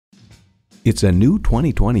It's a new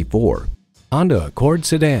 2024 Honda Accord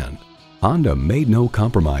sedan. Honda made no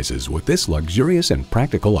compromises with this luxurious and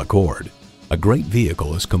practical Accord. A great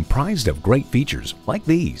vehicle is comprised of great features like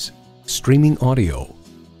these: streaming audio,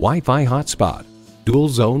 Wi-Fi hotspot, dual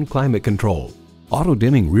zone climate control,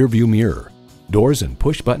 auto-dimming rearview mirror, doors and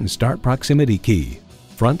push-button start proximity key,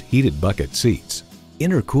 front heated bucket seats,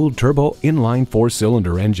 intercooled turbo inline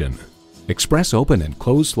 4-cylinder engine, express open and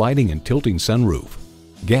closed sliding and tilting sunroof,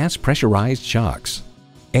 gas pressurized shocks,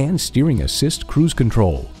 and steering assist cruise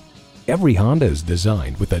control. Every Honda is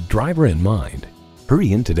designed with the driver in mind.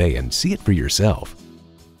 Hurry in today and see it for yourself.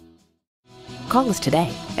 Call us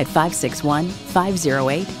today at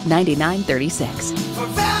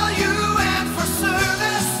 561-508-9936.